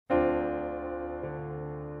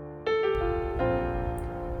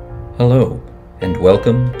Hello, and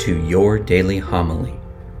welcome to Your Daily Homily,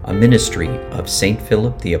 a ministry of St.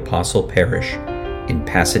 Philip the Apostle Parish in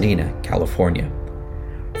Pasadena, California.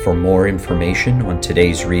 For more information on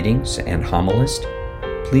today's readings and homilist,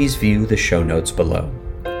 please view the show notes below.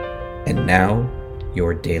 And now,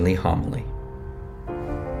 your daily homily.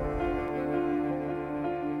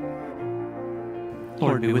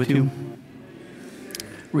 Lord be with you.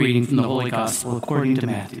 Reading from the Holy Gospel according to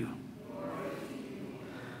Matthew.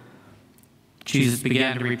 Jesus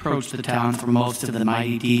began to reproach the town for most of the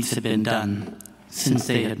mighty deeds that had been done, since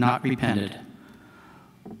they had not repented.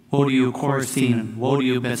 Woe to you, Chorazin, and woe to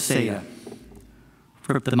you, Bethsaida!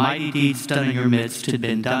 For if the mighty deeds done in your midst had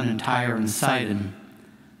been done in Tyre and Sidon,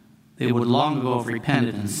 they would long ago have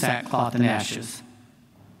repented in sackcloth and ashes.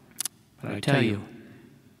 But I tell you,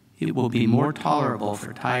 it will be more tolerable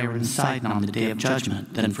for Tyre and Sidon on the day of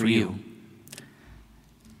judgment than for you.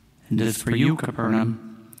 And as for you, Capernaum,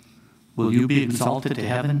 will you be exalted to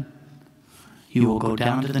heaven? You will go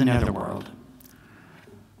down to the netherworld.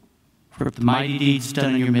 For if the mighty deeds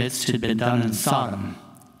done in your midst had been done in Sodom,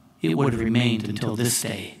 it would have remained until this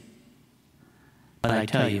day. But I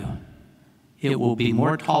tell you, it will be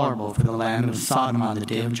more tolerable for the land of Sodom on the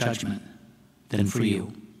day of judgment than for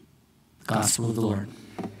you. The Gospel of the Lord.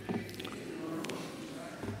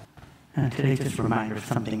 And today, just a reminder of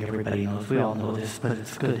something everybody knows. We all know this, but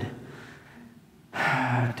it's good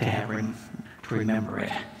to remember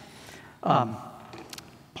it.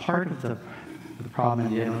 Part of the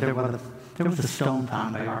problem, there was a stone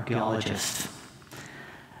found by archaeologists,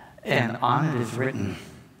 and on it is written,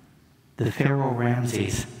 the Pharaoh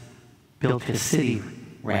Ramses built his city,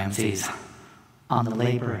 Ramses, on the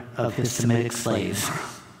labor of his Semitic slaves.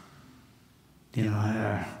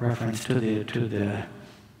 A reference to the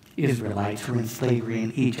Israelites who were in slavery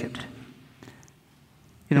in Egypt.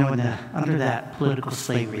 Under that political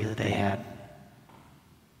slavery that they had,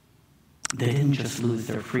 they didn't just lose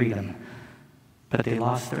their freedom, but they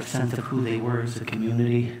lost their sense of who they were as a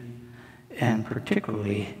community, and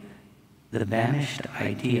particularly the vanished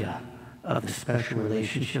idea of the special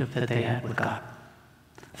relationship that they had with God,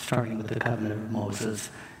 starting with the covenant of Moses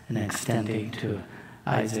and extending to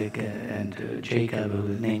Isaac and Jacob, who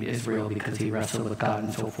was named Israel because he wrestled with God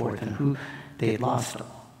and so forth, and who they had lost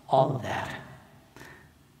all of that.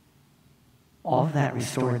 All of that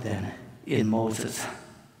restored then in Moses,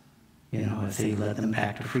 as he led them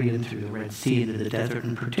back to freedom through the Red Sea into the desert,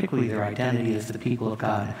 and particularly their identity as the people of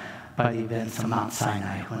God by the events on Mount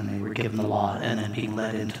Sinai when they were given the law and then being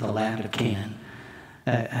led into the land of Canaan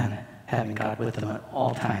and having God with them at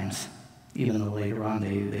all times, even though later on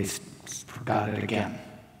they forgot it again.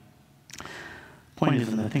 Point is,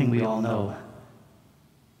 and the thing we all know,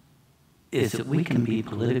 is that we can be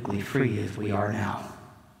politically free as we are now,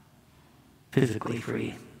 physically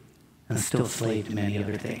free, and still slave to many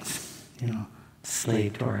other things.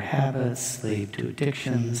 Slave to our habits, slave to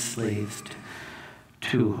addictions, slaves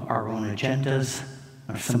to our own agendas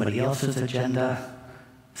or somebody else's agenda,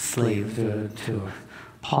 slave to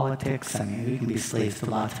politics. We can be slaves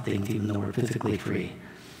to lots of things even though we're physically free.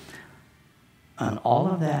 And all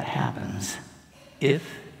of that happens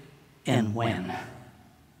if and when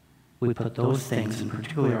we put those things, and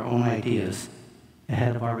particularly our own ideas,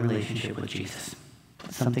 ahead of our relationship with Jesus.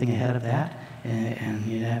 Put something ahead of that, and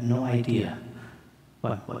you have no idea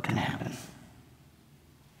what can happen.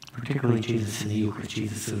 Particularly Jesus in the Eucharist,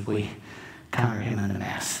 Jesus as we counter him in the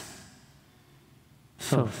Mass.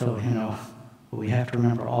 So what we have to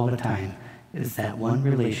remember all the time is that one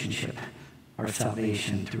relationship, our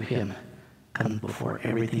salvation through him, comes before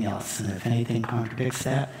everything else. And if anything contradicts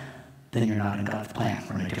that, then you're not in God's plan.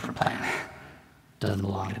 We're in a different plan. It doesn't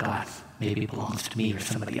belong to God. Maybe it belongs to me or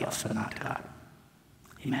somebody else, but not to God.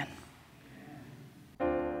 Amen.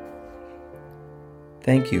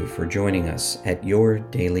 Thank you for joining us at Your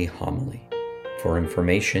Daily Homily. For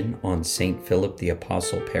information on St. Philip the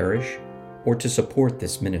Apostle Parish or to support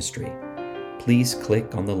this ministry, please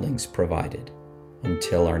click on the links provided.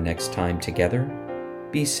 Until our next time together,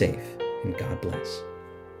 be safe and God bless.